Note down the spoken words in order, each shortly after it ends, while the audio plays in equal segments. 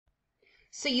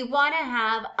So you want to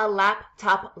have a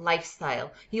laptop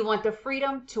lifestyle. You want the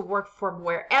freedom to work from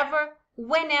wherever,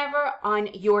 whenever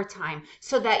on your time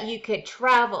so that you could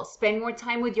travel, spend more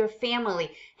time with your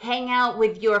family, hang out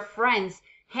with your friends,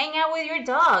 hang out with your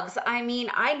dogs. I mean,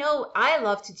 I know I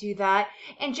love to do that.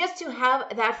 And just to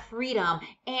have that freedom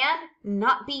and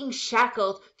not being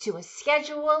shackled to a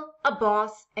schedule, a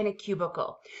boss, and a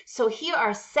cubicle. So here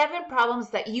are 7 problems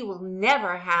that you will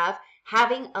never have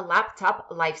having a laptop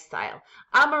lifestyle.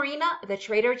 I'm Marina, the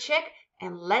Trader Chick,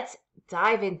 and let's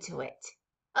dive into it.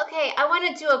 Okay, I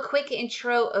want to do a quick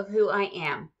intro of who I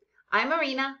am. I'm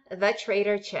Marina, the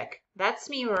Trader Chick. That's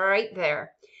me right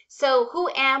there. So who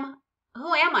am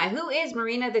I? Who is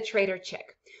Marina, the Trader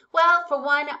Chick? Well, for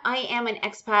one, I am an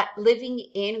expat living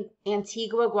in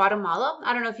Antigua, Guatemala.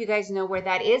 I don't know if you guys know where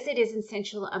that is. It is in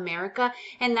Central America,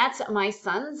 and that's my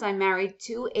son's. I'm married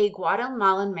to a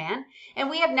Guatemalan man, and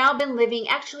we have now been living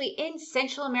actually in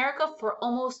Central America for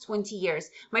almost 20 years.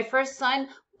 My first son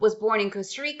was born in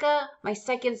Costa Rica. My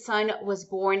second son was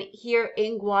born here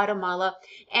in Guatemala,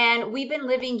 and we've been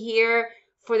living here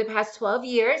for the past 12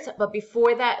 years, but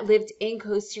before that lived in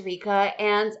Costa Rica,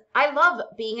 and I love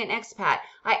being an expat.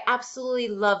 I absolutely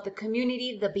love the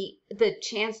community, the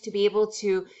chance to be able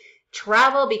to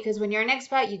travel, because when you're an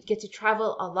expat, you get to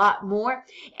travel a lot more.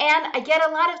 And I get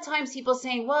a lot of times people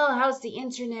saying, well, how's the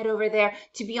internet over there?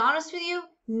 To be honest with you,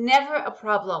 never a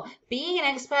problem. Being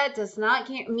an expat does not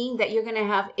mean that you're going to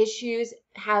have issues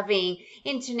having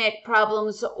internet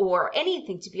problems or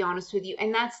anything, to be honest with you.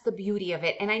 And that's the beauty of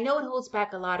it. And I know it holds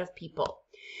back a lot of people.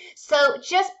 So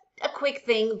just a quick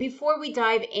thing before we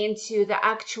dive into the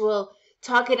actual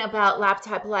talking about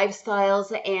laptop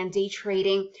lifestyles and day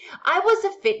trading. I was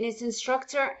a fitness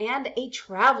instructor and a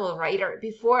travel writer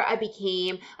before I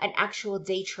became an actual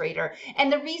day trader.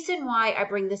 And the reason why I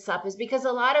bring this up is because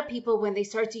a lot of people, when they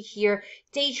start to hear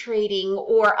day trading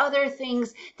or other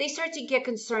things, they start to get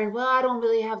concerned. Well, I don't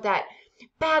really have that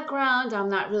background. I'm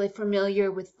not really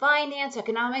familiar with finance,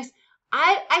 economics.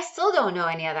 I still don't know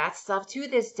any of that stuff to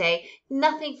this day.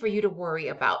 Nothing for you to worry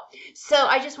about. So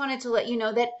I just wanted to let you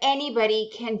know that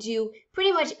anybody can do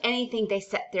pretty much anything they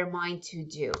set their mind to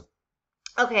do.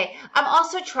 Okay, I'm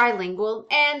also trilingual,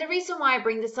 and the reason why I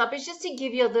bring this up is just to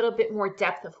give you a little bit more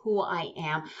depth of who I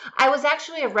am. I was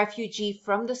actually a refugee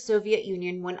from the Soviet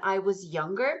Union when I was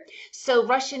younger, so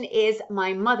Russian is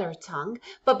my mother tongue,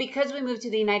 but because we moved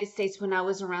to the United States when I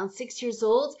was around 6 years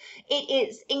old,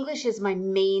 English is my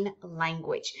main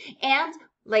language. And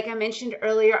like I mentioned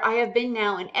earlier, I have been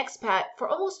now an expat for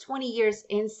almost 20 years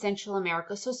in Central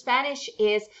America. So Spanish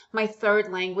is my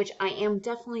third language. I am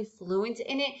definitely fluent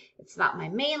in it. It's not my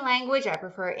main language. I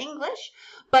prefer English,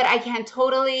 but I can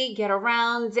totally get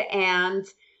around, and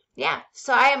yeah,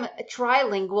 so I am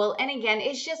trilingual. And again,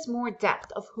 it's just more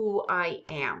depth of who I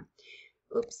am.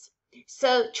 Oops.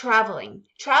 So traveling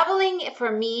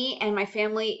for me and my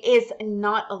family is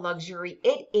not a luxury.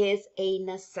 It is a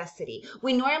necessity.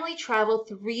 We normally travel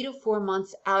 3 to 4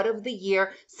 months out of the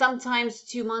year, sometimes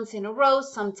 2 months in a row,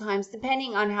 sometimes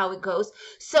depending on how it goes.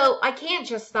 So I can't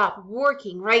just stop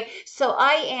working, right? So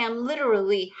I am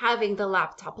literally having the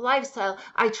laptop lifestyle.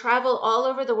 I travel all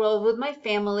over the world with my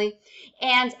family,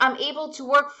 and I'm able to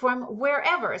work from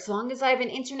wherever as long as I have an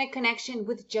internet connection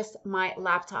with just my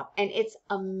laptop, and it's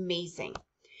amazing.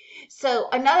 So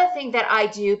another thing that I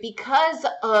do because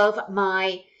of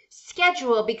my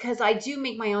schedule, because I do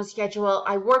make my own schedule,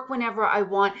 I work whenever I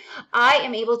want, I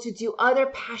am able to do other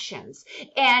passions.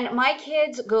 And my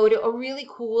kids go to a really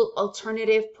cool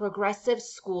alternative progressive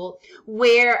school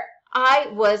where I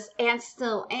was and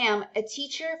still am a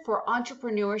teacher for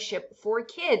entrepreneurship for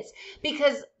kids,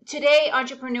 because today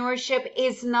entrepreneurship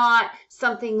is not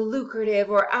something lucrative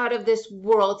or out of this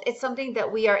world. It's something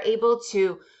that we are able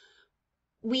to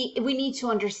we need to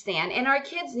understand, and our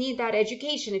kids need that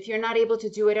education. If you're not able to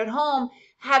do it at home,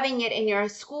 having it in your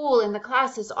school in the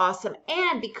class is awesome.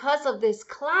 And because of this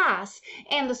class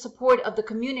and the support of the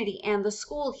community and the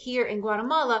school here in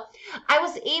Guatemala, I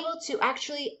was able to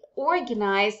actually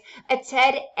organize a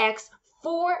TEDx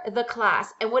for the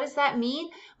class. And what does that mean?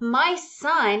 My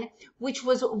son, which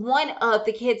was one of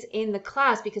the kids in the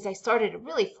class, because I started it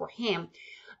really for him,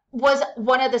 was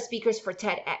one of the speakers for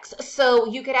TEDx. So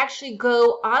you could actually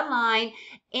go online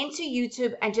into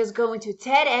YouTube and just go into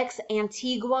TEDx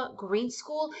Antigua Green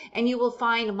School, and you will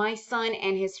find my son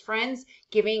and his friends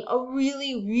giving a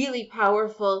really, really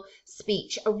powerful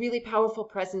speech, a really powerful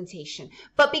presentation.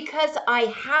 But because I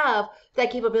have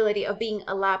that capability of being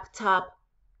a laptop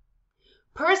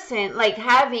person, like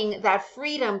having that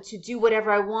freedom to do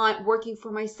whatever I want, working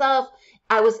for myself,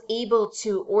 I was able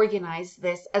to organize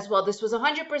this as well. This was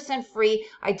 100% free.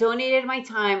 I donated my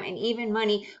time and even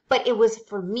money, but it was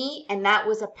for me, and that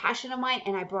was a passion of mine,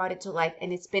 and I brought it to life,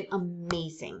 and it's been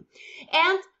amazing.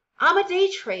 And I'm a day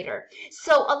trader.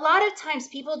 So a lot of times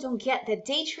people don't get that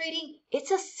day trading,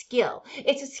 it's a skill.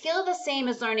 It's a skill the same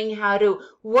as learning how to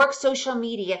work social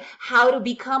media, how to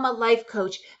become a life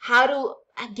coach, how to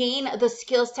gain the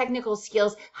skills, technical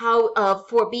skills, how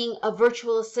for being a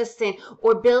virtual assistant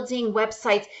or building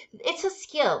websites. It's a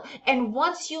skill. And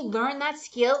once you learn that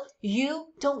skill, you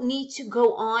don't need to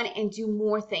go on and do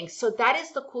more things. So that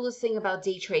is the coolest thing about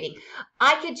day trading.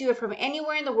 I could do it from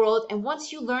anywhere in the world. And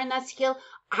once you learn that skill,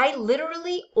 I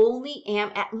literally only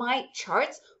am at my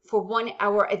charts for 1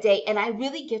 hour a day. And I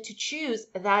really get to choose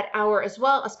that hour as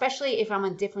well, especially if I'm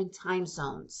on different time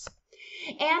zones.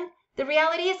 And the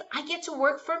reality is I get to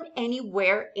work from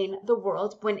anywhere in the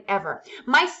world whenever.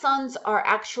 My sons are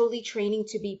actually training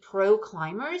to be pro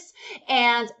climbers.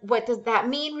 And what does that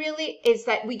mean really is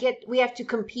that we have to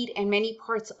compete in many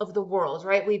parts of the world,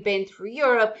 right? We've been through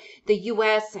Europe, the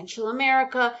US, Central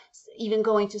America, even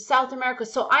going to South America.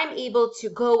 So I'm able to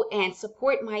go and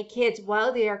support my kids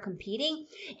while they are competing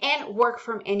and work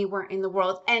from anywhere in the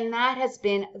world. And that has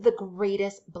been the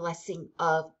greatest blessing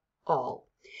of all.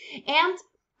 And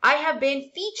I have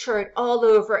been featured all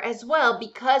over as well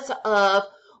because of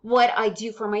what I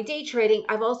do for my day trading.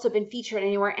 I've also been featured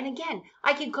anywhere. And again,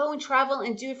 I could go and travel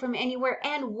and do it from anywhere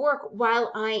and work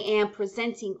while I am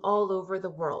presenting all over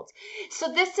the world.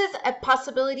 So this is a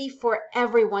possibility for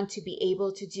everyone to be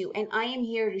able to do. And I am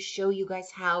here to show you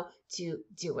guys how to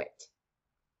do it.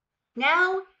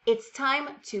 Now it's time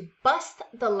to bust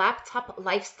the laptop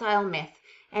lifestyle myth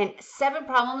and 7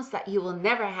 problems that you will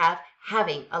never have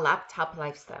having a laptop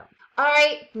lifestyle. All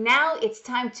right, now it's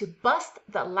time to bust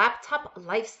the laptop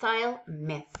lifestyle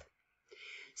myth.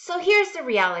 So here's the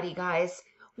reality, guys.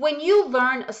 When you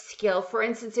learn a skill, for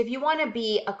instance, if you want to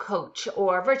be a coach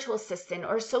or a virtual assistant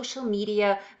or a social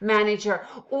media manager,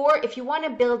 or if you want to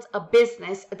build a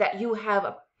business that you have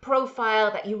a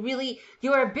profile that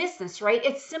you're a business, right?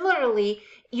 It's similarly,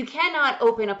 you cannot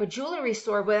open up a jewelry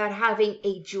store without having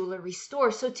a jewelry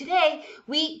store. So today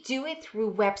we do it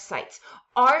through websites.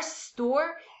 Our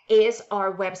store is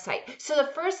our website. So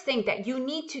the first thing that you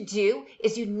need to do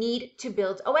is you need to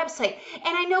build a website.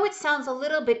 And I know it sounds a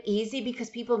little bit easy because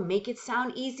people make it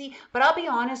sound easy, but I'll be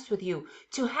honest with you.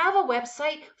 To have a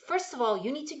website, first of all,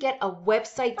 you need to get a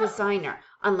website designer,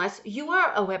 unless you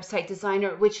are a website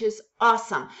designer, which is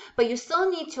awesome. But you still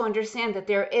need to understand that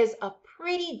there is a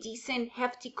pretty decent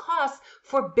hefty cost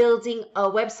for building a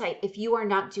website if you are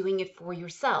not doing it for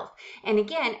yourself. And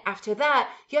again, after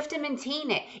that, you have to maintain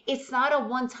it. It's not a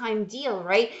one-time deal,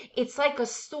 right? It's like a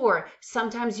store.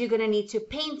 Sometimes you're going to need to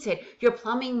paint it. Your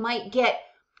plumbing might get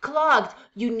clogged.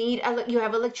 You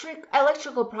have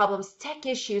electrical problems, tech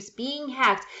issues, being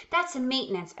hacked. That's a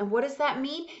maintenance. And what does that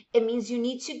mean? It means you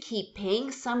need to keep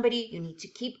paying somebody. You need to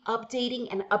keep updating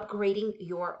and upgrading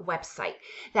your website.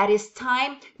 That is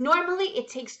time. Normally it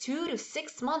takes 2 to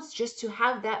 6 months just to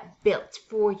have that built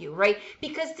for you, right?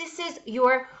 Because this is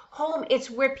your home.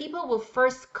 It's where people will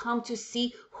first come to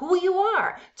see who you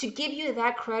are, to give you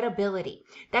that credibility.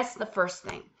 That's the first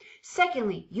thing.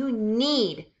 Secondly, you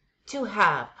need to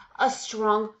have a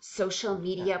strong social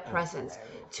media presence.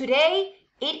 Today,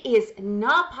 it is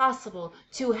not possible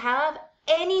to have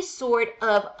any sort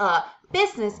of a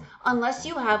business unless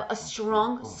you have a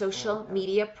strong social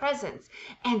media presence.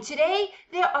 And today,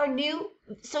 there are new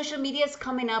social medias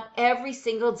coming up every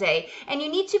single day, and you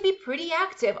need to be pretty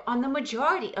active on the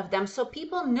majority of them so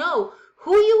people know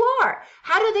who you are.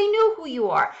 How do they know who you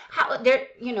are?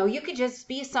 You could just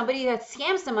be somebody that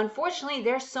scams them. Unfortunately,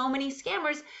 there's so many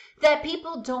scammers that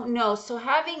people don't know. So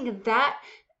having that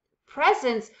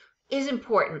presence is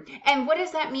important. And what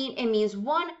does that mean? It means,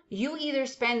 one, you either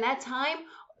spend that time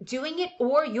doing it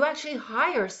or you actually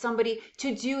hire somebody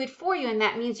to do it for you. And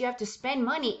that means you have to spend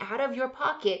money out of your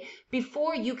pocket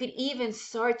before you could even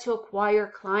start to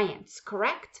acquire clients,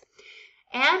 correct?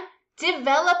 And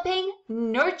developing,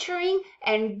 nurturing,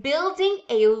 and building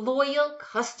a loyal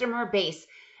customer base.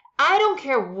 I don't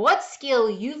care what skill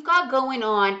you've got going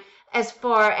on as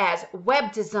far as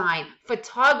web design,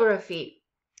 photography,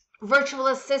 virtual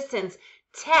assistants,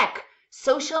 tech,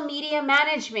 social media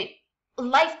management.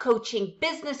 life coaching,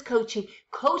 business coaching,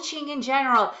 coaching in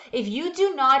general. If you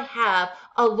do not have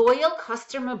a loyal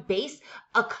customer base,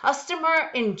 a customer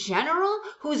in general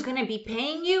who's going to be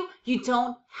paying you, you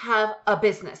don't have a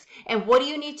business. And what do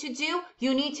you need to do?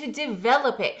 You need to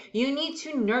develop it. You need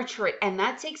to nurture it. And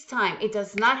that takes time. It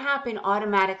does not happen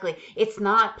automatically. It's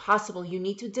not possible. You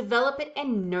need to develop it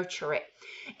and nurture it.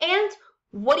 And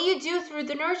what do you do through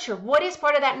the nurture? What is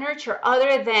part of that nurture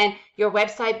other than your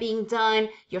website being done,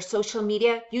 your social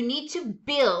media? You need to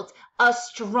build a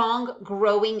strong,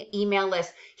 growing email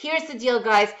list. Here's the deal,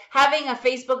 guys. Having a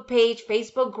Facebook page,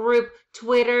 Facebook group,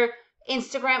 Twitter,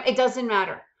 Instagram, it doesn't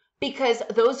matter because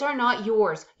those are not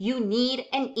yours. You need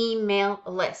an email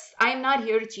list. I'm not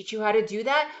here to teach you how to do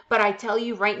that, but I tell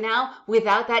you right now,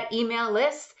 without that email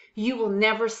list, you will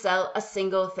never sell a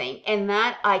single thing. And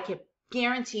that I can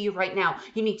guarantee you right now.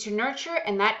 You need to nurture,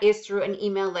 and that is through an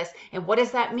email list. And what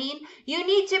does that mean? You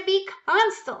need to be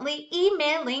constantly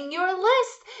emailing your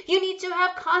list. You need to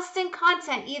have constant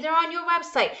content either on your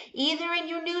website, either in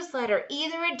your newsletter,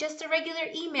 either in just a regular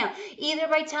email, either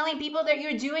by telling people that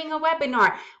you're doing a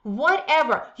webinar,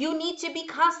 whatever. You need to be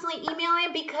constantly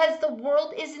emailing because the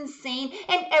world is insane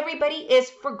and everybody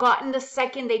is forgotten the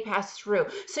second they pass through.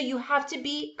 So you have to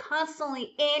be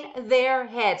constantly in their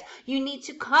heads. You need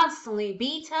to constantly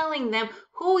be telling them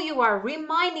who you are,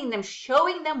 reminding them,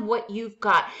 showing them what you've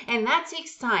got. And that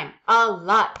takes time, a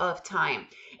lot of time.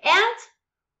 And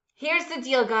here's the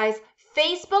deal, guys.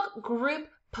 Facebook group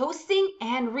posting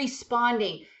and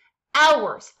responding.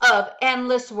 Hours of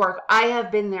endless work. I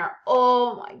have been there.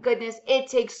 Oh my goodness. It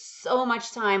takes so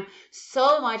much time,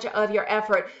 so much of your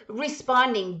effort.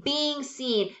 Responding, being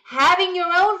seen, having your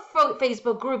own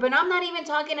Facebook group. And I'm not even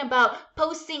talking about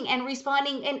posting and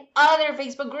responding in other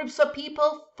Facebook groups so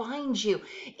people find you.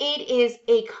 It is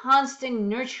a constant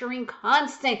nurturing,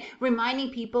 constant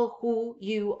reminding people who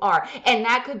you are. And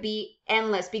that could be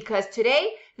endless because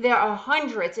today there are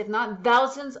hundreds, if not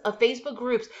thousands, of Facebook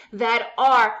groups that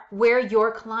are where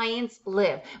your clients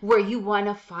live, where you want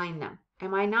to find them.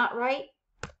 Am I not right?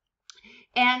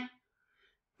 And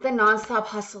the nonstop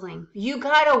hustling. You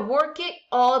got to work it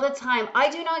all the time. I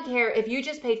do not care if you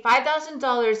just paid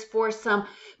 $5,000 for some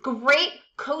great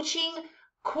coaching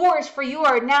course for you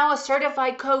are now a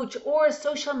certified coach or a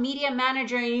social media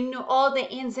manager and you know all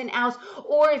the ins and outs,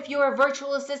 or if you're a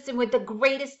virtual assistant with the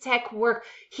greatest tech work.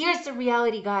 Here's the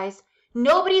reality, guys.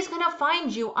 Nobody's going to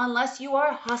find you unless you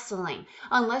are hustling,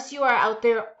 unless you are out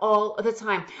there all the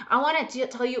time. I want to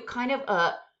tell you kind of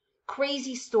a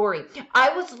crazy story.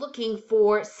 I was looking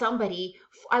for somebody.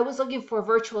 I was looking for a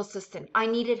virtual assistant. I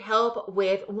needed help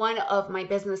with one of my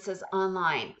businesses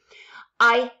online.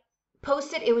 I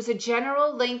posted, it was a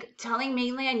general link telling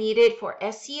mainly I needed for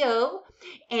SEO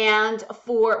and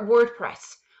for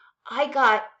WordPress. I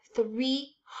got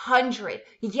 300,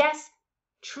 yes,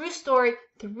 true story,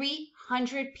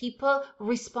 300 people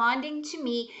responding to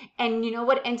me. And you know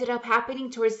what ended up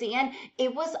happening towards the end?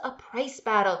 It was a price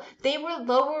battle. They were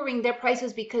lowering their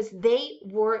prices because they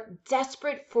were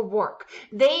desperate for work.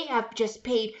 They have just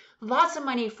paid lots of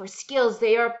money for skills.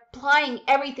 They are applying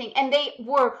everything and they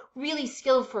were really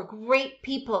skilled for great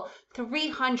people.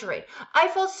 300. I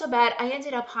felt so bad. I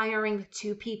ended up hiring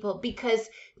 2 people because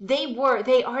they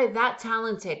are that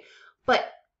talented. But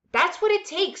that's what it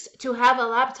takes to have a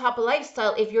laptop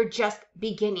lifestyle if you're just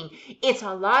beginning. It's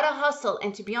a lot of hustle.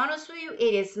 And to be honest with you,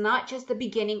 it is not just the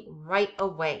beginning right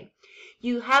away.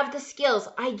 You have the skills.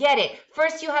 I get it.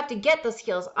 First, you have to get the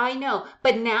skills. I know.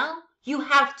 But now you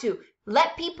have to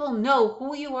let people know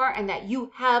who you are and that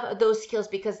you have those skills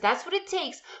because that's what it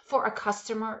takes for a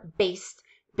customer-based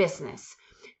business.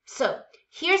 So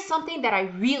here's something that I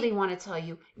really want to tell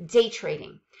you. Day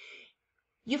trading.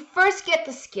 You first get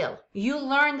the skill. You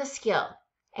learn the skill.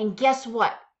 And guess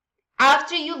what?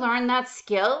 After you learn that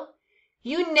skill,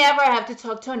 you never have to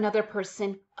talk to another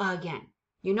person again.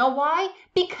 You know why?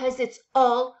 Because it's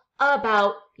all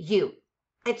about you.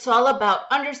 It's all about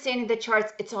understanding the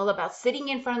charts. It's all about sitting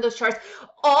in front of those charts.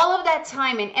 All of that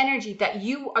time and energy that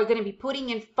you are going to be putting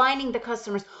in finding the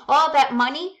customers, all that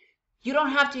money, you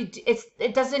don't have to,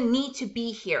 it doesn't need to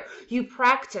be here. You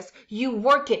practice, you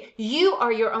work it. You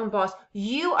are your own boss.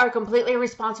 You are completely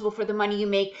responsible for the money you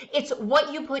make. It's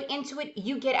what you put into it,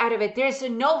 you get out of it. There's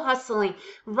no hustling.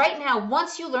 Right now,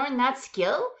 once you learn that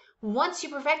skill, once you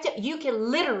perfect it, you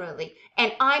can literally,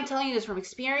 and I'm telling you this from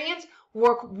experience,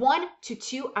 work 1 to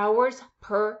 2 hours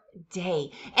per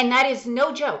day. And that is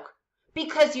no joke.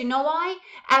 Because you know why?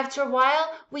 After a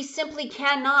while, we simply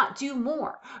cannot do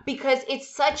more because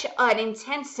it's such an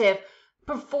intensive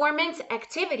performance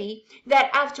activity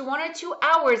that after 1 or 2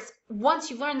 hours,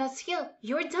 once you learn that skill,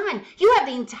 you're done. You have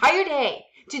the entire day.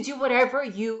 to do whatever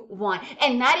you want.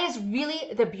 And that is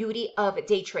really the beauty of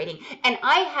day trading. And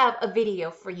I have a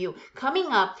video for you coming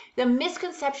up, the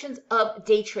misconceptions of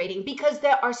day trading, because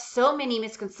there are so many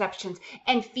misconceptions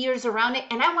and fears around it.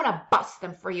 And I want to bust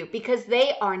them for you because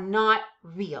they are not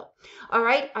real. All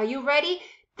right, are you ready?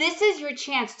 This is your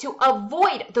chance to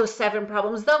avoid those 7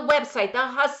 problems: the website, the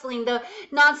hustling, the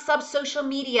non-stop social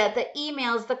media, the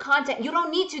emails, the content. You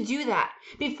don't need to do that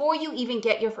before you even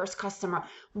get your first customer.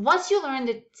 Once you learn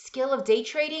the skill of day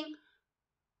trading,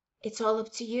 it's all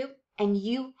up to you, and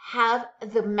you have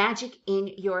the magic in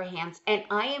your hands. And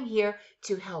I am here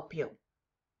to help you.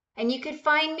 And you can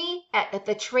find me at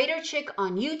The Trader Chick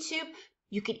on YouTube.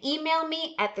 You can email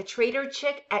me at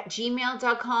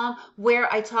thetraderchick@gmail.com,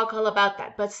 where I talk all about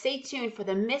that. But stay tuned for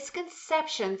the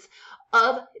misconceptions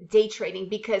of day trading,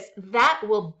 because that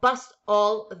will bust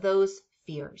all those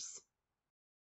fears.